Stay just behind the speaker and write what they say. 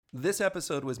This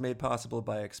episode was made possible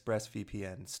by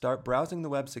ExpressVPN. Start browsing the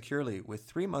web securely with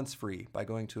 3 months free by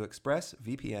going to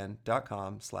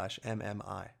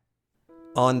expressvpn.com/MMI.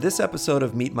 On this episode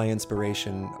of Meet My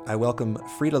Inspiration, I welcome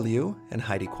Frida Liu and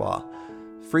Heidi Kwa.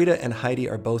 Frida and Heidi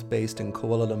are both based in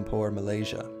Kuala Lumpur,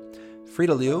 Malaysia.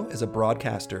 Frida Liu is a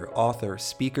broadcaster, author,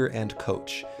 speaker, and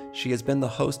coach. She has been the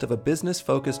host of a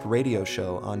business-focused radio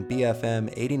show on BFM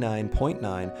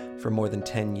 89.9 for more than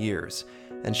 10 years,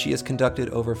 and she has conducted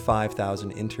over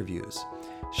 5,000 interviews.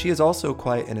 She is also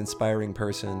quite an inspiring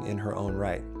person in her own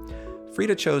right.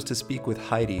 Frida chose to speak with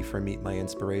Heidi for Meet My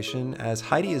Inspiration, as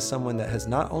Heidi is someone that has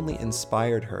not only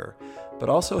inspired her, but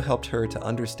also helped her to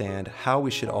understand how we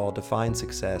should all define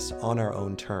success on our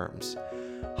own terms.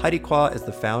 Heidi Kwa is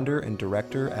the founder and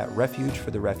director at Refuge for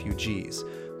the Refugees,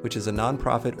 which is a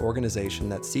nonprofit organization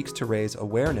that seeks to raise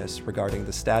awareness regarding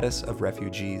the status of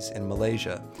refugees in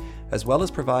Malaysia, as well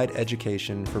as provide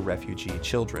education for refugee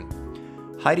children.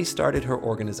 Heidi started her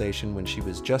organization when she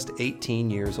was just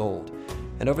 18 years old,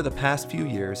 and over the past few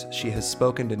years, she has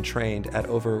spoken and trained at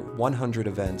over 100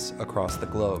 events across the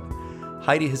globe.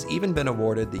 Heidi has even been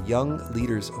awarded the Young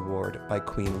Leaders Award by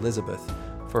Queen Elizabeth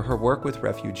for her work with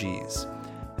refugees.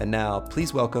 And now,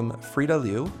 please welcome Frida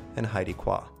Liu and Heidi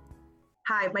Kwa.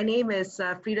 Hi, my name is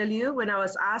Frida Liu. When I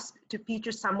was asked to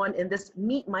feature someone in this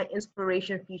Meet My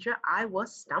Inspiration feature, I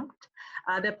was stumped.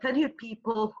 There are plenty of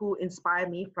people who inspire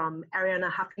me, from Ariana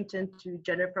Huffington to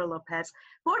Jennifer Lopez.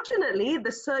 Fortunately,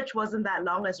 the search wasn't that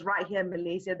long, as right here in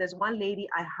Malaysia, there's one lady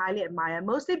I highly admire,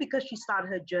 mostly because she started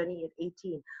her journey at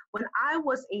 18. When I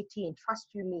was 18,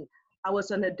 trust you me, I was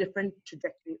on a different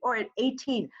trajectory. Or at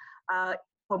 18,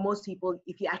 for most people,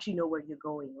 if you actually know where you're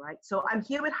going, right? So I'm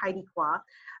here with Heidi Kwa.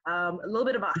 A little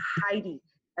bit about Heidi.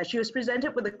 She was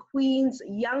presented with the Queen's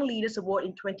Young Leaders Award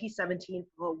in 2017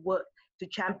 for her work to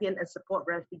champion and support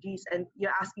refugees. And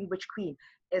you're asking which queen?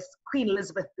 It's Queen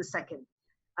Elizabeth II.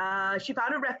 She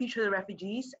founded Refuge for the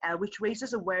Refugees, which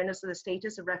raises awareness of the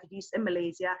status of refugees in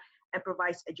Malaysia and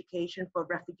provides education for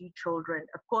refugee children.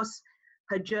 Of course,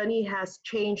 her journey has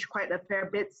changed quite a fair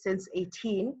bit since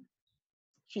 18.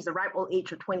 She's a ripe old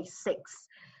age of 26.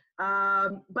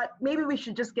 But maybe we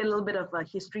should just get a little bit of a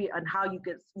history on how you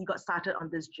got started on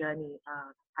this journey,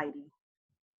 Heidi.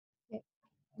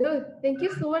 No, thank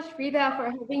you so much, Frida, for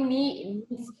having me. It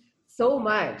means so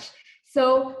much.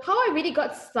 So how I really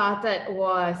got started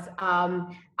was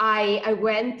I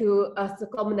went to a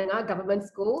Sekolah Menengah government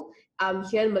school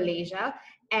here in Malaysia,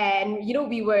 and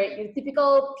we were your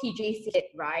typical PJ kid,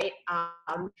 right?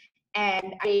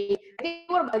 And I think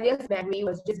one of my earliest memory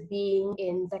was just being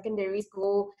in secondary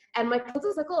school and my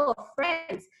closest circle of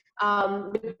friends,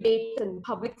 with debates and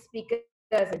public speakers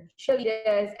and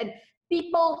cheerleaders and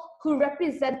people who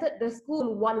represented the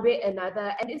school in one way or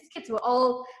another. And these kids were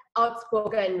all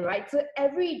outspoken, right? So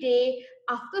every day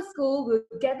after school, we'll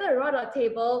gather around our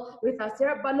table with our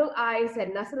syrup bandung ice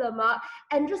and nasi lemak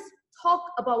and just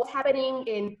talk about what's happening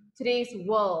in today's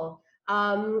world.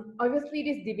 Obviously,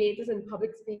 these debaters and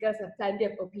public speakers have plenty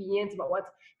of opinions about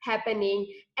what's happening,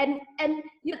 and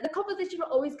the conversation will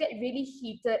always get really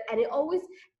heated, and it always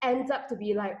ends up to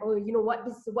be like, oh, you know what,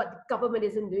 this is what the government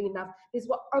isn't doing enough, this is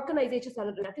what organizations are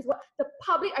not doing enough, this is what the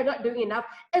public are not doing enough,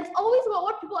 and it's always about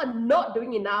what people are not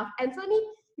doing enough. And suddenly,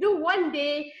 one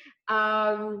day,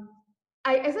 I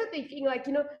started thinking, like,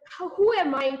 who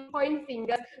am I pointing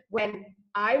fingers when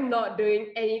I'm not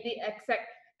doing anything except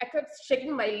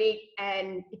shaking my leg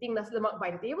and eating nasi lemak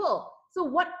by the table? So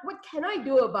what can I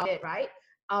do about it, right?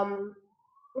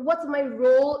 What's my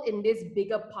role in this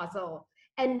bigger puzzle?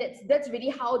 And that's really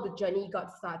how the journey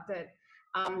got started.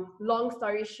 Long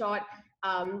story short,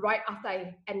 right after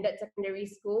I ended secondary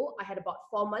school, I had about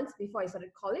 4 months before I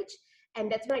started college. And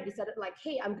that's when I decided, like,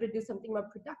 hey, I'm going to do something more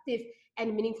productive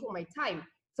and meaningful with my time.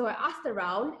 So I asked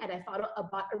around and I found out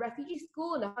about a refugee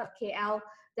school in the heart of KL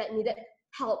that needed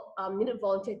help, needed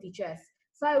volunteer teachers.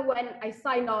 So I went, I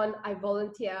signed on, I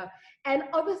volunteer. And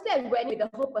obviously I went with the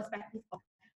whole perspective of,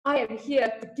 I am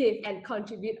here to give and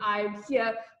contribute. I am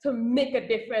here to make a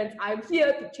difference. I'm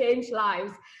here to change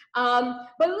lives.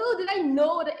 But little did I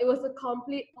know that it was the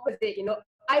complete opposite.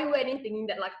 I went in thinking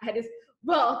that, like, I had this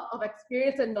wealth of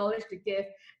experience and knowledge to give.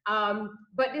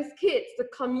 But these kids, the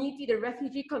community, the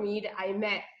refugee community that I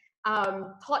met,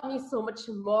 taught me so much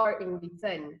more in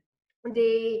return.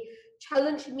 They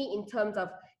challenged me in terms of,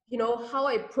 how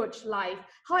I approach life,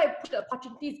 how I approach the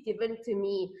opportunities given to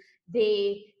me.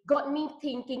 They got me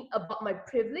thinking about my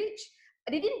privilege.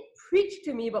 They didn't preach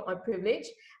to me about my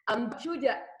privilege, but through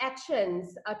their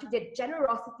actions, through their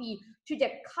generosity, through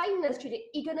their kindness, through their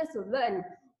eagerness to learn,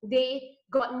 they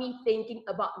got me thinking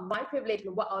about my privilege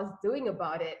and what I was doing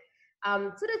about it.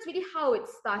 So that's really how it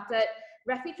started.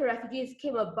 Refuge to Refugees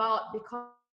came about because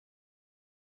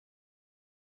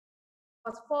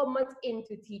 4 months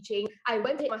into teaching, I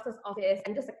went to the master's office,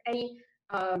 and just like any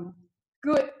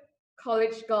good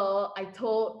college girl, I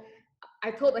told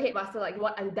the headmaster like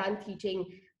what I'm done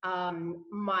teaching.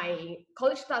 My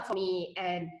college starts for me,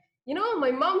 and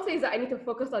my mom says that I need to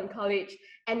focus on college,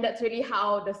 and that's really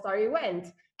how the story went.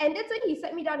 And that's when he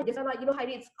sat me down and just said, like,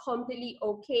 Heidi, it's completely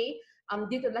okay.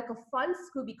 Due to lack of funds,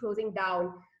 school be closing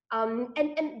down.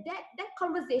 And that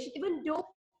conversation, even though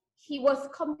he was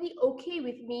completely okay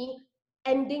with me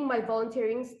ending my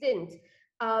volunteering stint,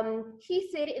 he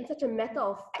said it in such a matter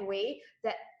of fact way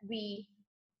that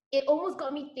it almost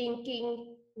got me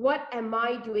thinking, what am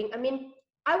I doing? I mean,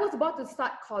 I was about to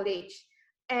start college,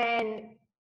 and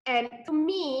to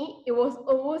me, it was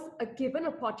almost a given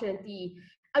opportunity.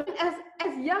 I mean,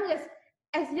 as young as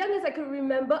I could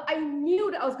remember, I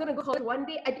knew that I was going to go to college one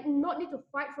day. I did not need to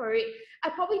fight for it. I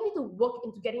probably need to work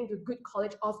into getting into good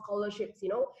college or scholarships,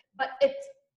 but it's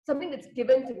something that's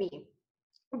given to me.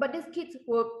 But these kids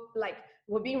were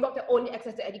being robbed their only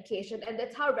access to education, and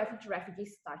that's how Refuge to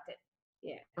Refugees started.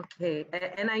 Yeah. Okay,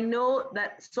 and I know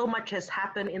that so much has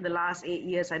happened in the last 8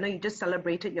 years. I know you just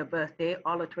celebrated your birthday,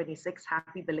 all of 26.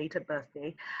 Happy belated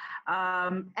birthday.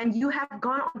 And you have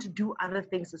gone on to do other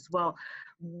things as well.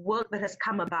 Work that has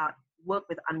come about, work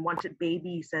with unwanted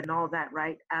babies and all that,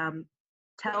 right?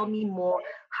 Tell me more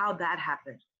how that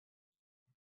happened.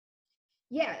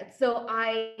 Yeah, so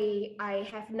I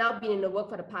have now been in the work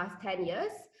for the past 10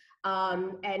 years.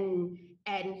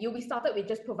 We started with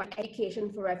just providing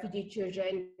education for refugee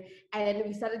children, and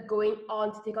we started going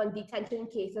on to take on detention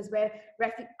cases where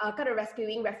kind of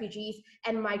rescuing refugees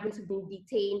and migrants who've been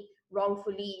detained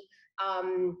wrongfully.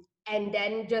 And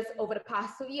then just over the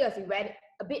past 2 years, we went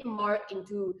a bit more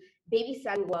into baby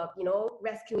selling work,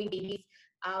 rescuing babies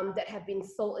that have been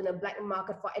sold in the black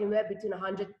market for anywhere between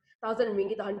 100,000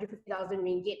 ringgit to 150,000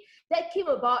 ringgit. That came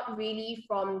about really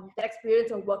from the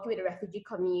experience of working with the refugee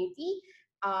community,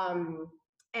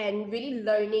 and really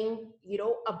learning,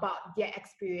 about their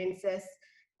experiences.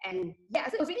 And yeah,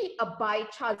 so it was really a by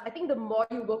chance. I think the more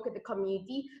you work with the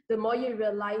community, the more you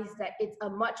realize that it's a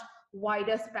much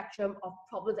wider spectrum of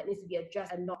problems that needs to be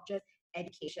addressed, and not just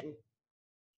education.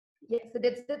 Yeah, so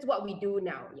that's what we do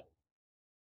now. Yeah.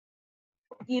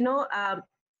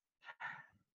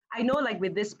 I know, like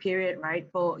with this period, right?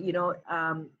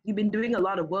 You've been doing a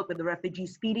lot of work with the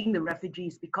refugees, feeding the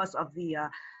refugees because of the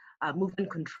movement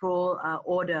control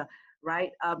order,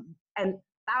 right? And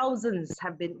thousands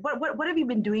have been. What have you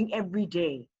been doing every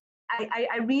day?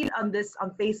 I read on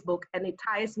Facebook, and it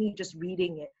tires me just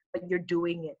reading it. But you're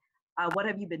doing it. What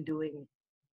have you been doing?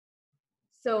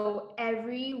 So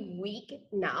every week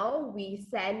now we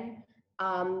send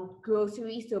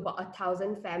groceries to about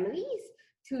 1,000 families.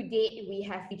 To date, we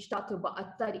have reached out to about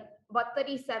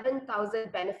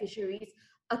 37,000 beneficiaries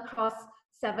across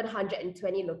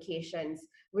 720 locations,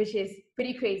 which is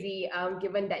pretty crazy,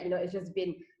 given that it's just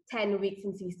been 10 weeks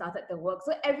since we started the work.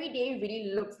 So every day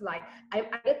really looks like I'm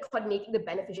either coordinating the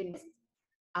beneficiary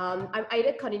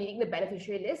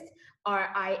list.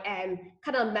 Or I am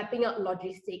kind of mapping out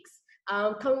logistics.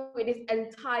 Come with this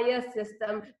entire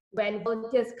system. When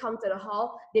volunteers come to the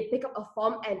hall, they pick up a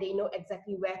form and they know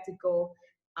exactly where to go.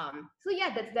 So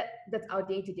yeah, that's our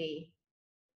day to day.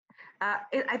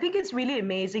 I think it's really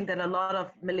amazing that a lot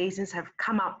of Malaysians have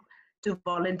come up to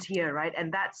volunteer, right?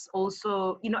 And that's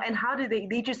also, and how did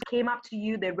they just came up to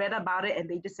you, they read about it, and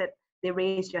they just said, they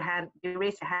raised your hand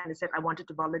and said, I wanted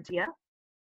to volunteer?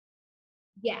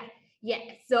 Yeah.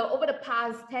 So over the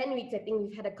past 10 weeks, I think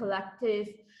we've had a collective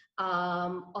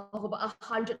of about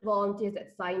 100 volunteers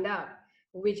that signed up,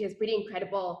 which is pretty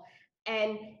incredible.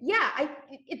 And yeah,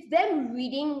 it's them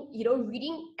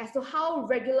reading as to how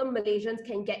regular Malaysians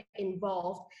can get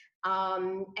involved,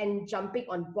 and jumping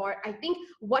on board. I think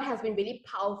what has been really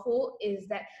powerful is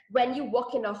that when you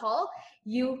walk in the hall,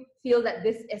 you feel that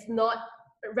this is not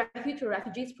Refuge to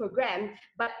Refugees program,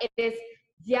 but it is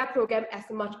their program as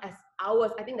much as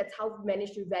ours. I think that's how we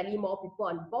managed to rally more people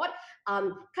on board,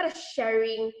 kind of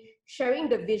sharing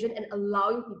the vision and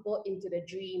allowing people into the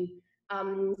dream.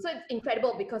 So it's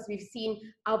incredible because we've seen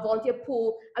our volunteer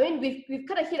pool. I mean, we've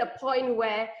kind of hit a point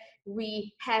where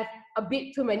we have a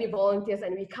bit too many volunteers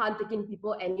and we can't take in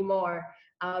people anymore.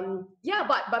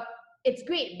 But it's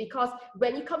great because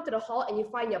when you come to the hall and you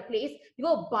find your place,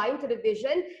 people buy into the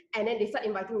vision and then they start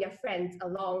inviting their friends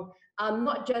along,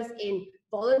 not just in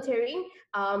volunteering,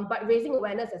 but raising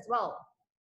awareness as well.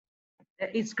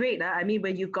 It's great. I mean,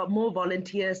 when you've got more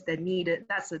volunteers than needed,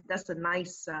 that's a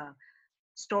nice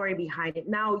story behind it.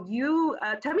 Now, you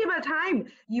tell me about a time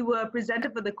you were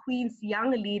presented for the Queen's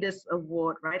Young Leaders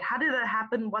Award, right? How did that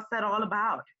happen? What's that all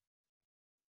about?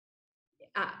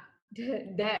 Uh,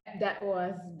 that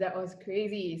was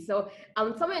crazy. So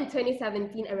somewhere in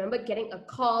 2017, I remember getting a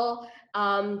call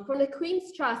from the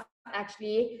Queen's Trust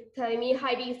actually telling me,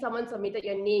 Heidi, someone submitted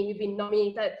your name. You've been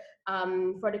nominated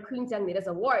for the Queen's Young Leaders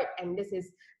Award, and this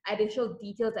is additional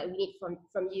details that we need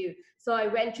from you. So I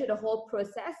went through the whole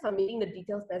process, submitting the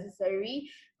details necessary,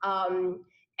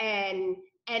 and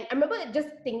I remember just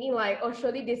thinking like, oh,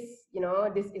 surely this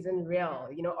isn't real,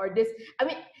 or this. I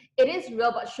mean, it is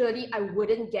real, but surely I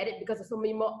wouldn't get it because there's so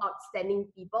many more outstanding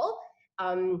people.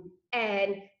 And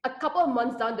a couple of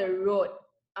months down the road,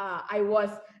 I was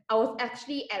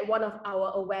actually at one of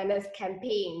our awareness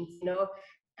campaigns,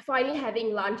 finally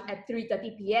having lunch at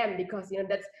 3:30 p.m. because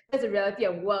that's the reality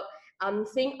of work.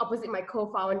 Sitting opposite my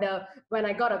co-founder when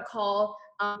I got a call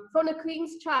from the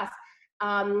Queen's Trust.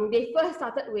 They first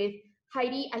started with,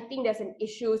 Heidi, I think there's an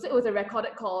issue. So it was a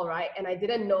recorded call, right? And I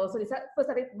didn't know. So they first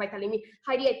started by telling me,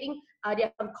 Heidi, I think there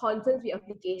are some concerns with your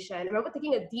application. I remember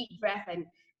taking a deep breath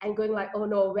and going like, oh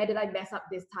no, where did I mess up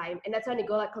this time? And that's when they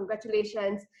go like,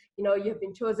 congratulations, you have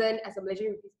been chosen as a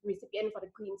Malaysian recipient for the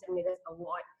Queen's Young Leaders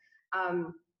Award.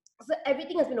 So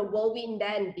everything has been a whirlwind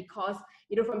then because,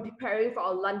 from preparing for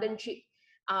our London trip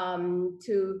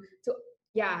to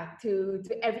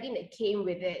everything that came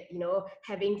with it,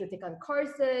 having to take on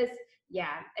courses,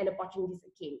 and opportunities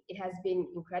that came. It has been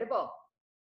incredible.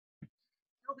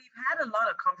 We've had a lot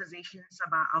of conversations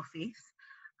about our faith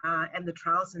and the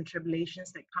trials and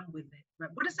tribulations that come with it. Right?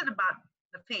 What is it about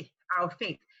our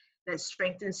faith, that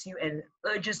strengthens you and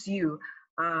urges you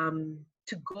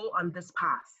to go on this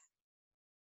path?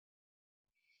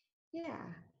 Yeah,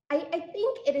 I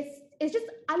think it's just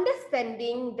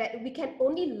understanding that we can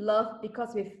only love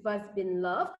because we've first been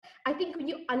loved. I think when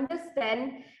you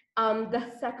understand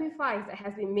the sacrifice that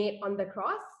has been made on the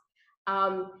cross,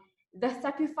 the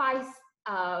sacrifice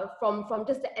from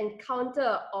just the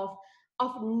encounter of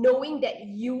knowing that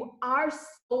you are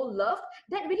so loved,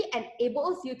 that really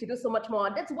enables you to do so much more.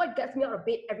 That's what gets me out of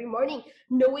bed every morning,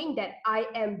 knowing that I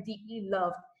am deeply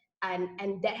loved,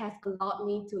 and that has allowed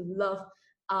me to love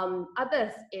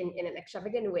others in an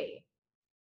extravagant way.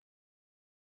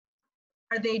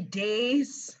 Are there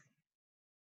days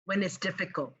when it's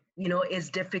difficult? It's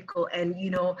difficult, and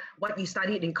what you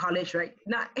studied in college, right?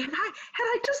 Now, had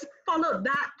I just followed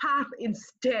that path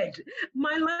instead,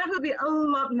 my life would be a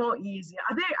lot more easier.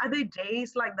 Are there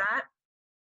days like that?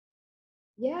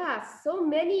 Yeah, so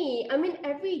many. I mean,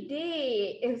 every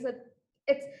day is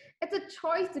it's a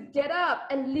choice to get up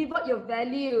and live out your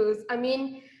values. I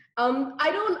mean,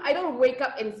 I don't wake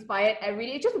up inspired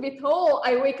every day. Just to be told,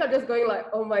 I wake up just going like,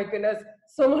 oh my goodness,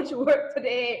 so much work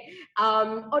today,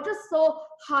 or just so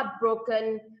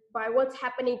heartbroken by what's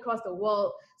happening across the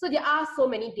world. So there are so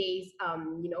many days,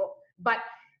 but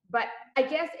I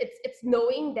guess it's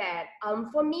knowing that,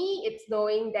 for me, it's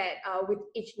knowing that with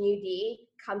each new day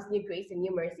comes new grace and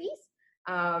new mercies,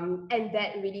 and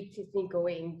that really keeps me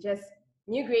going. Just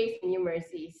new grace and new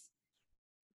mercies.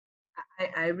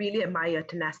 I really admire your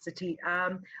tenacity.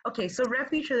 Okay, so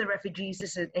Refuge for the Refugees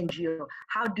is an NGO.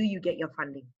 How do you get your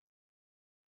funding?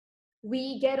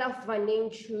 We get our funding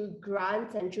through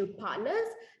grants and through partners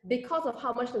because of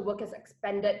how much the work has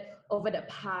expanded over the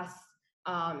past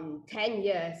 10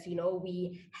 years.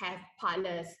 We have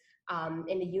partners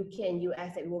in the UK and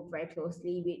US that we work very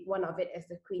closely with. One of it is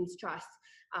the Queen's Trust.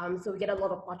 So we get a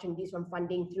lot of opportunities from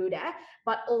funding through that,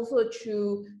 but also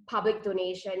through public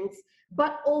donations,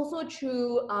 but also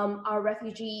through our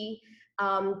refugee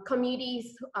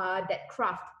communities that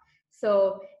craft.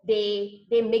 So they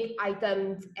make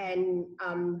items, and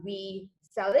we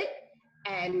sell it,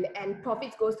 and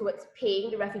profits goes towards paying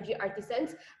the refugee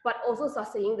artisans, but also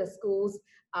sustaining the schools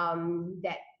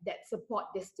that support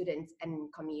the students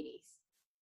and communities.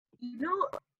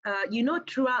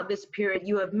 Throughout this period,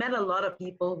 you have met a lot of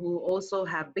people who also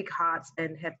have big hearts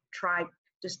and have tried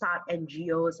to start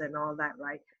NGOs and all that,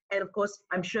 right? And of course,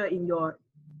 I'm sure in your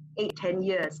 8-10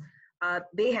 years,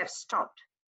 they have stopped,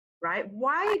 right?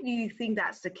 Why do you think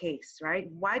that's the case, right?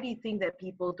 Why do you think that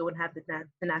people don't have the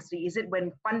tenacity? Is it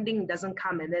when funding doesn't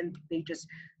come and then they just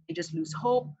lose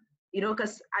hope?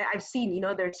 Because I've seen,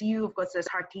 there's you, of course, there's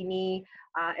Hartini,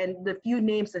 and the few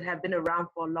names that have been around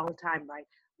for a long time, right?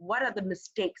 What are the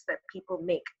mistakes that people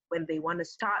make when they want to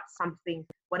start something,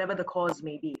 whatever the cause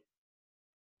may be?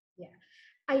 Yeah,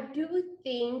 I do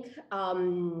think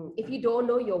if you don't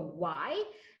know your why,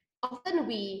 often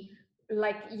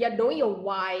knowing your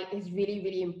why is really,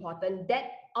 really important. That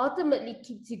ultimately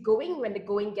keeps you going when the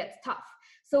going gets tough.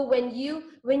 So when your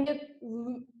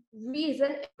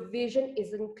reason, vision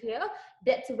isn't clear,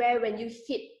 that's where when you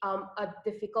hit a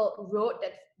difficult road,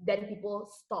 that then people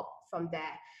stop from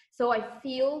there. So I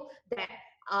feel that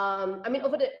I mean,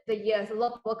 over the years, a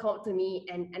lot of people come up to me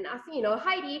and ask me,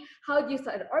 Heidi, how do you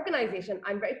start an organization?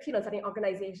 I'm very keen on starting an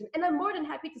organization, and I'm more than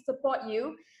happy to support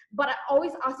you. But I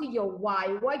always ask you your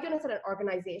why. Why do you want to start an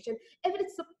organization? If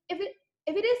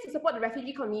it is to support the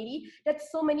refugee community, there's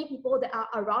so many people that are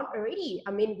around already.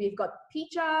 I mean, we've got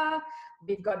Picha,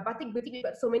 we've got Batik Boutique, we've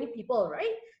got so many people,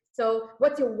 right? So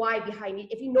what's your why behind it?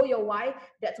 If you know your why,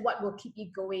 that's what will keep you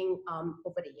going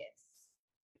over the years.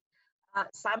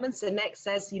 Simon Sinek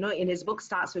says, in his book,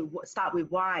 start with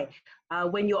why.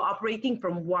 When you're operating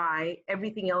from why,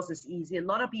 everything else is easy. A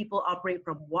lot of people operate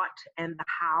from what and the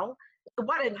how. The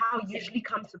what and how usually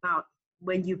comes about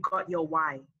when you've got your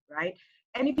why, right?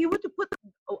 And if you were to put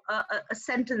a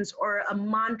sentence or a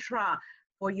mantra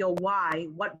for your why,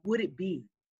 what would it be?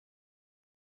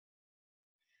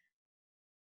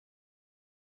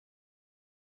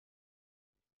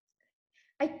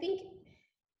 I think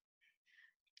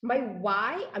my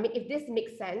why, I mean, if this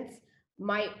makes sense,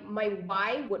 my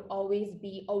why would always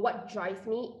be, or what drives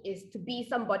me is to be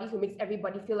somebody who makes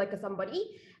everybody feel like a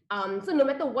somebody. So no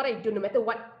matter what I do, no matter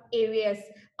what areas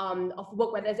of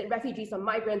work, whether it's refugees or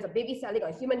migrants or baby selling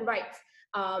or human rights,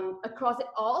 across it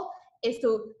all, is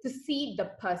to see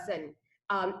the person.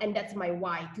 And that's my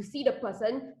why, to see the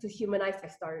person, to humanize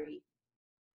their story.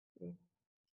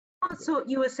 So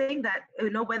you were saying that,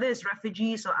 whether it's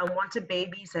refugees or unwanted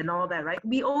babies and all that, right?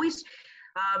 We always,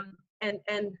 and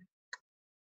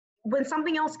when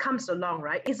something else comes along,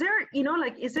 right? Is there,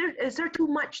 is there too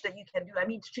much that you can do? I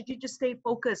mean, should you just stay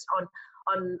focused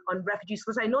on refugees?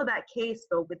 Because I know that case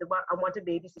though with the unwanted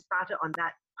babies, you started on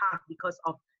that path because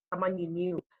of someone you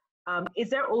knew.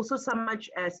 Is there also so much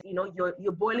as,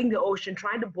 you're boiling the ocean,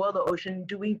 trying to boil the ocean,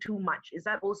 doing too much? Is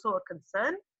that also a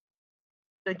concern?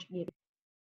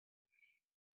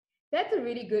 That's a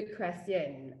really good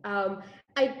question.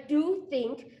 I do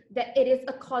think that it is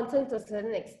a concern to a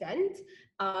certain extent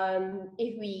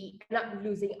if we end up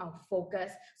losing our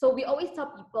focus. So we always tell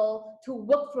people to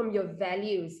work from your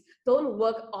values. Don't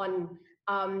work on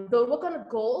a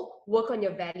goal, work on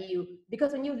your value.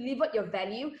 Because when you live out your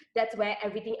value, that's where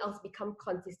everything else becomes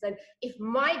consistent. If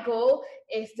my goal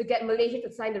is to get Malaysia to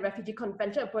sign the Refugee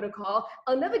Convention Protocol,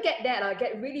 I'll never get there and I'll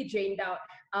get really drained out.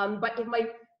 But if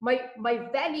my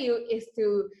value is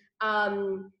to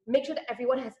make sure that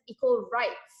everyone has equal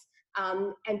rights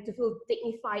and to feel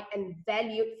dignified and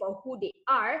valued for who they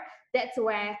are, that's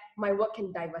where my work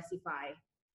can diversify.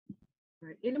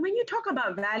 Right. And when you talk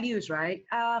about values, right,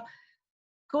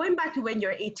 going back to when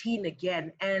you're 18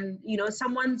 again, and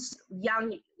someone's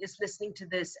young is listening to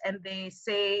this and they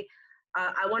say,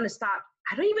 I want to start,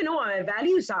 I don't even know what my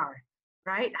values are,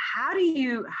 right? How do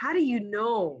you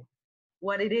know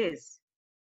what it is?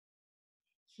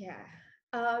 Yeah.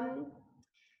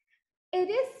 It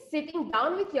is sitting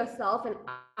down with yourself and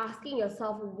asking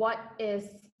yourself what is,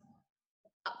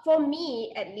 for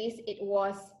me at least, it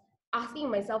was asking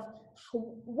myself,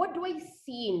 what do I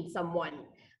see in someone?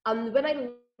 When I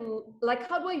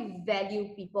how do I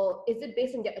value people? Is it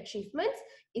based on their achievements?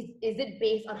 Is it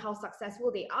based on how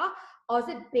successful they are? Or is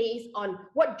it based on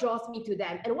what draws me to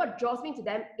them? And what draws me to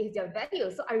them is their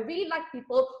values. So I really like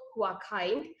people who are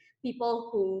kind, people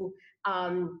who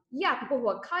people who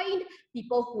are kind,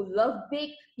 people who love big,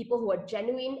 people who are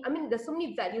genuine. I mean, there's so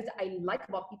many values that I like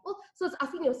about people. So it's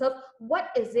asking yourself, what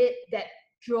is it that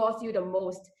draws you the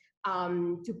most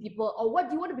to people, or what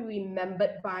do you want to be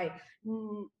remembered by?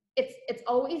 It's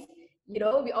always, we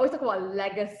always talk about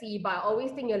legacy, but I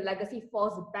always think your legacy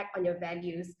falls back on your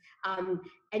values,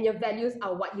 and your values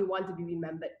are what you want to be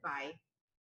remembered by.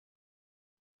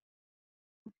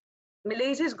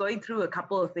 Malaysia is going through a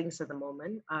couple of things at the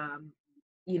moment.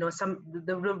 Some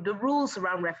the rules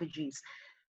around refugees.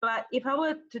 But if I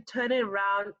were to turn it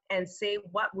around and say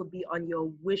what would be on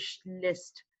your wish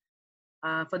list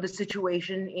for the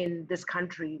situation in this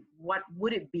country, what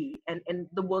would it be, and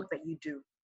the work that you do?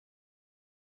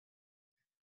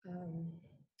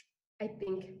 I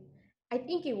think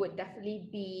it would definitely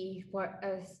be for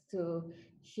us to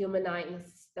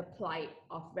humanize the plight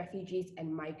of refugees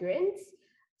and migrants,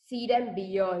 see them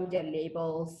beyond their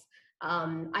labels.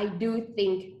 I do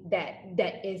think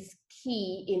that is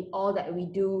key in all that we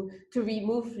do, to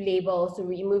remove labels, to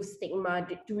remove stigma,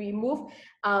 to remove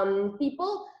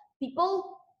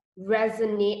people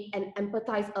resonate and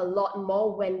empathize a lot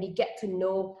more when we get to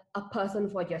know a person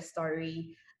for their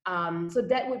story. So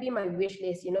that would be my wish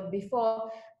list,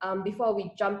 before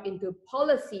we jump into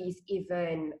policies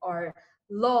even, or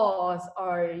laws,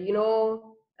 or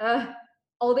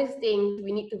all these things.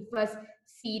 We need to first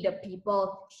see the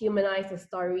people, humanize the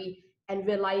story, and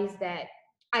realize that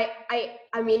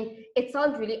I mean, it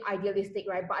sounds really idealistic,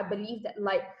 right? But I believe that,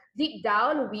 like, deep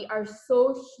down, we are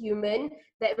so human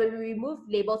that when we remove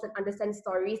labels and understand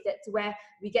stories, that's where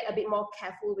we get a bit more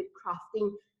careful with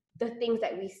crafting the things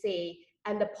that we say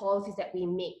and the policies that we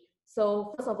make.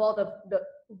 So first of all, the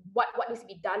what needs to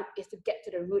be done is to get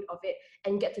to the root of it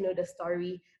and get to know the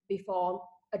story before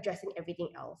addressing everything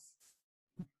else.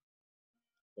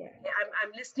 Yeah,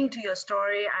 I'm listening to your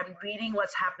story. I'm reading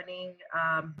what's happening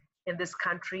in this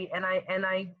country, and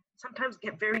I sometimes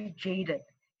get very jaded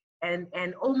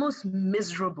and almost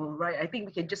miserable. Right? I think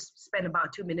we can just spend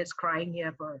about 2 minutes crying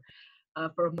here for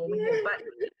a moment here. But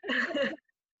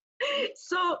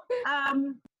so,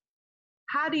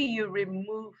 how do you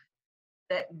remove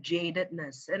that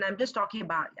jadedness? And I'm just talking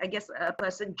about, I guess, a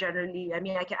person generally. I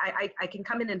mean, I can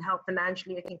come in and help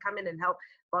financially. I can come in and help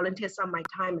volunteer some of my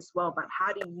time as well. But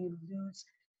how do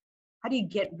you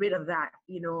get rid of that,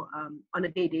 on a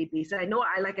day-to-day basis? I know,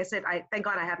 like I said, I thank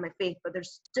God I have my faith, but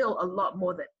there's still a lot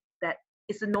more that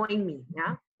is annoying me.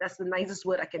 Yeah, that's the nicest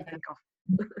word I can think of.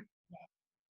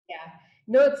 Yeah,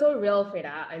 no, it's so real,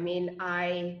 Frida. I mean,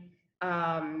 I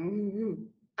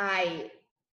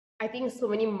think so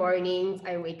many mornings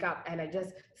I wake up and I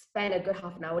just spend a good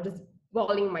half an hour just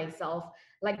bawling myself,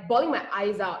 like bawling my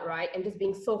eyes out, right? And just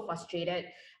being so frustrated,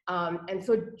 and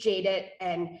so jaded,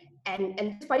 and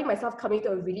just finding myself coming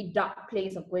to a really dark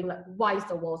place of going, like, why is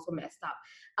the world so messed up?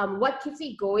 What keeps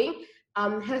me going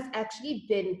has actually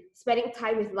been spending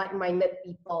time with like-minded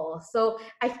people. So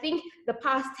I think the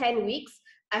past 10 weeks,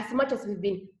 as much as we've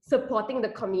been supporting the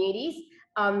communities,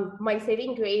 my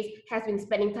saving grace has been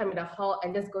spending time in the hall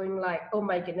and just going, like, oh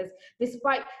my goodness,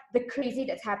 despite the crazy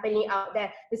that's happening out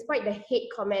there, despite the hate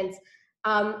comments,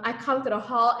 I come to the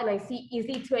hall and I see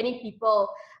easily 20 people,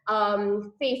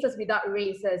 faces without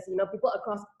races, people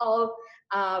across all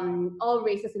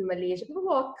races in Malaysia, people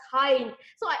who are kind.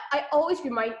 So I always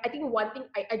remind, I think one thing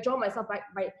I draw myself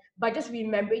by just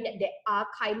remembering that there are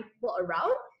kind people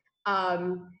around.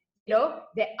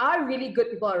 There are really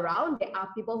good people around. There are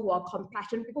people who are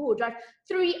compassionate, people who drive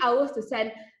 3 hours to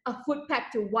send a food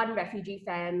pack to one refugee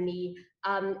family.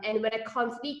 And when I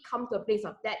constantly come to a place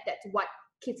of that, that's what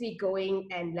keeps me going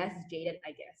and less jaded,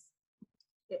 I guess.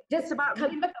 Just about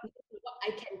coming back to what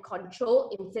I can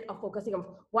control instead of focusing on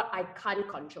what I can't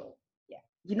control. Yeah.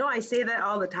 I say that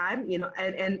all the time, and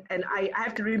I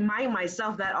have to remind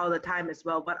myself that all the time as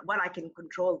well. But what I can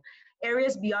control,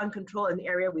 areas beyond control and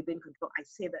area within control, I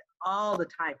say that all the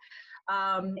time.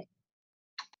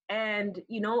 And,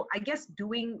 I guess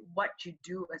doing what you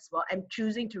do as well, and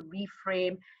choosing to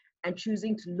reframe and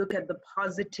choosing to look at the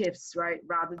positives, right,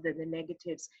 rather than the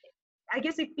negatives. I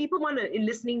guess if people want to,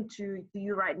 listening to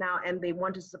you right now, and they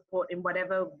want to support in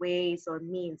whatever ways or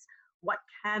means, what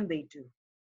can they do?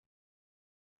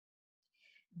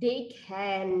 They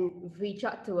can reach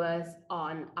out to us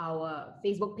on our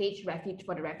Facebook page, Refuge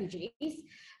for the Refugees.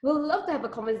 We'll love to have a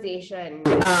conversation.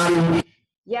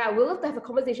 Yeah, we'll love to have a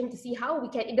conversation to see how we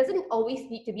can. It doesn't always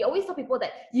need to be. I always tell people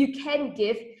that you can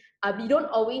give. You don't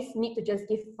always need to just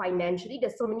give financially.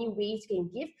 There's so many ways you can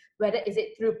give, whether is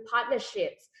it through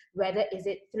partnerships, whether is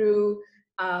it through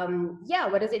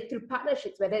whether is it through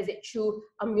partnerships, whether is it through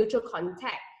a mutual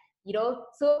contact,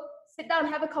 So sit down,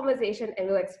 have a conversation, and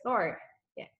we'll explore.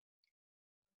 Yeah.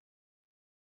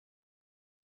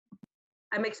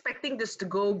 I'm expecting this to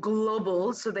go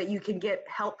global so that you can get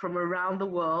help from around the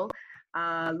world.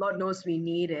 Lord knows we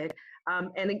need it. And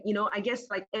I guess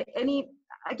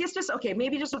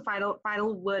maybe just a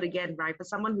final word again, right? For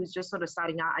someone who's just sort of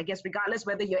starting out, I guess regardless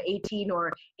whether you're 18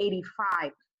 or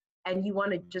 85, and you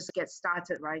want to just get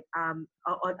started, right,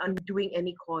 on doing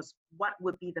any cause, what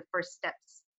would be the first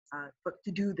steps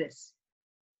to do this?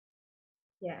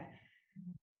 Yeah.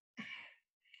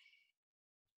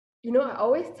 I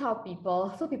always tell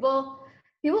people, so people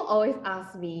always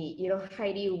ask me,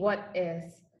 Heidi, what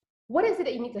is it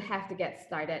that you need to have to get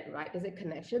started, right? Is it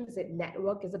connections? Is it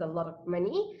network? Is it a lot of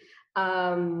money?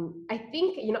 I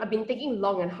think, I've been thinking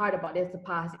long and hard about this the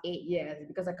past 8 years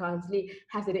because I constantly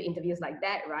have to do interviews like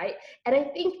that, right? And I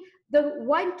think the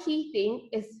one key thing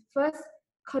is first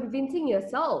convincing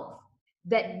yourself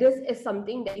that this is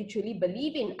something that you truly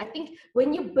believe in. I think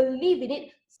when you believe in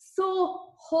it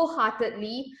so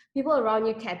wholeheartedly, people around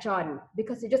you catch on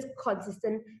because you're just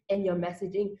consistent in your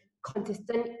messaging,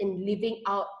 consistent in living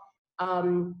out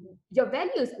your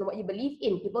values and what you believe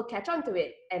in, people catch on to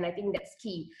it, and I think that's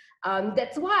key.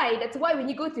 That's why when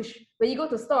you go to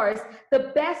stores,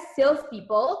 the best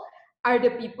salespeople are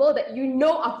the people that you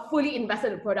know are fully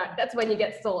invested in the product. That's when you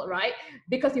get sold, right?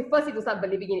 Because you first need to start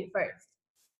believing in it first.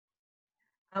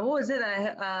 What was it?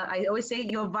 I always say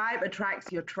your vibe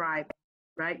attracts your tribe,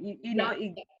 right? You know,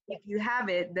 if you have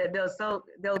it,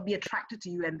 they'll be attracted to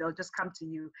you and they'll just come to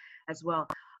you as well.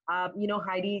 You know,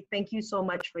 Heidi, thank you so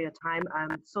much for your time.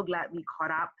 I'm so glad we caught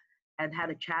up and had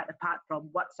a chat apart from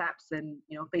WhatsApps and,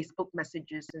 you know, Facebook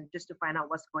messages, and just to find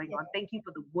out what's going on. Thank you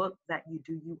for the work that you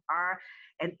do. You are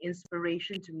an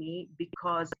inspiration to me,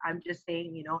 because I'm just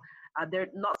saying, you know, there are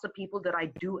lots of people that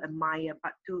I do admire,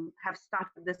 but to have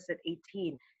started this at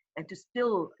 18 and to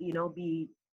still, you know, be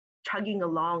chugging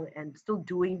along and still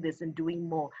doing this and doing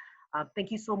more. Thank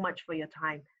you so much for your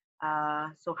time.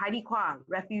 So Heidi Kwa,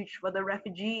 Refuge for the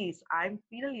Refugees. I'm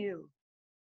Frida Liu.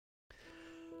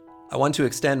 I want to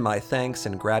extend my thanks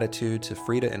and gratitude to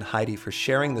Frida and Heidi for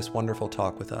sharing this wonderful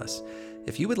talk with us.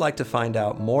 If you would like to find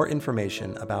out more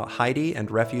information about Heidi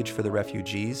and Refuge for the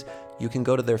Refugees, you can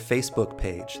go to their Facebook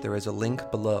page. There is a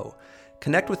link below.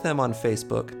 Connect with them on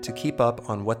Facebook to keep up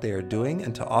on what they are doing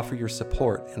and to offer your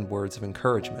support and words of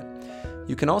encouragement.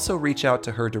 You can also reach out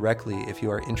to her directly if you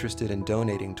are interested in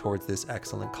donating towards this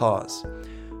excellent cause.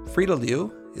 Frida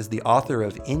Liu is the author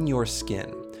of In Your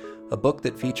Skin, a book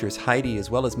that features Heidi as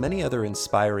well as many other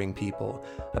inspiring people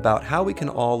about how we can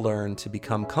all learn to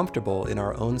become comfortable in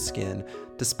our own skin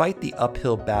despite the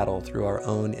uphill battle through our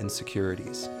own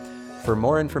insecurities. For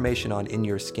more information on In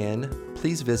Your Skin,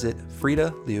 please visit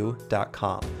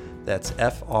fridaliu.com. That's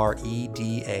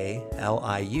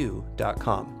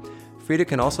FREDALIU.com. Frida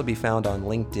can also be found on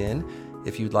LinkedIn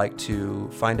if you'd like to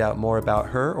find out more about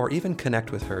her or even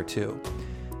connect with her too.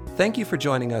 Thank you for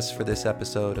joining us for this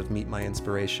episode of Meet My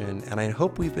Inspiration, and I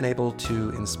hope we've been able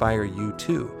to inspire you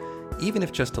too, even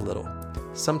if just a little.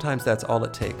 Sometimes that's all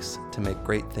it takes to make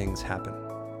great things happen.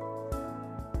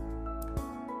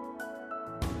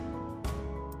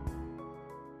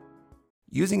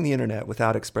 Using the internet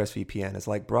without ExpressVPN is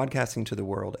like broadcasting to the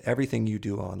world everything you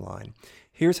do online.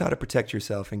 Here's how to protect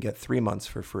yourself and get 3 months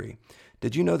for free.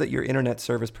 Did you know that your internet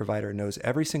service provider knows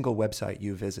every single website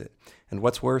you visit? And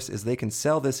what's worse is they can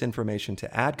sell this information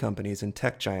to ad companies and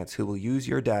tech giants who will use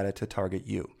your data to target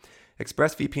you.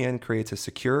 ExpressVPN creates a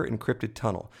secure encrypted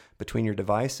tunnel between your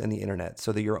device and the internet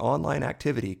so that your online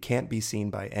activity can't be seen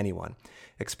by anyone.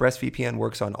 ExpressVPN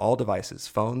works on all devices,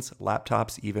 phones,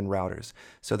 laptops, even routers,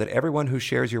 so that everyone who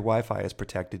shares your Wi-Fi is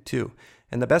protected too.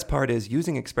 And the best part is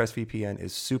using ExpressVPN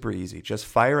is super easy. Just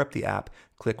fire up the app,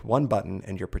 click one button,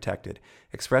 and you're protected.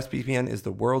 ExpressVPN is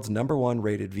the world's #1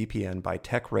 rated VPN by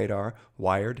TechRadar,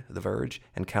 Wired, The Verge,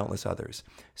 and countless others.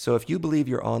 So if you believe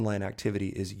your online activity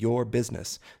is your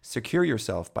business, secure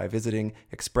yourself by visiting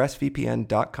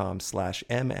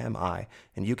expressvpn.com/MMI,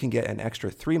 and you can get an extra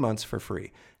 3 months for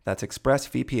free. That's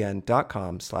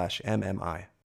expressvpn.com/MMI.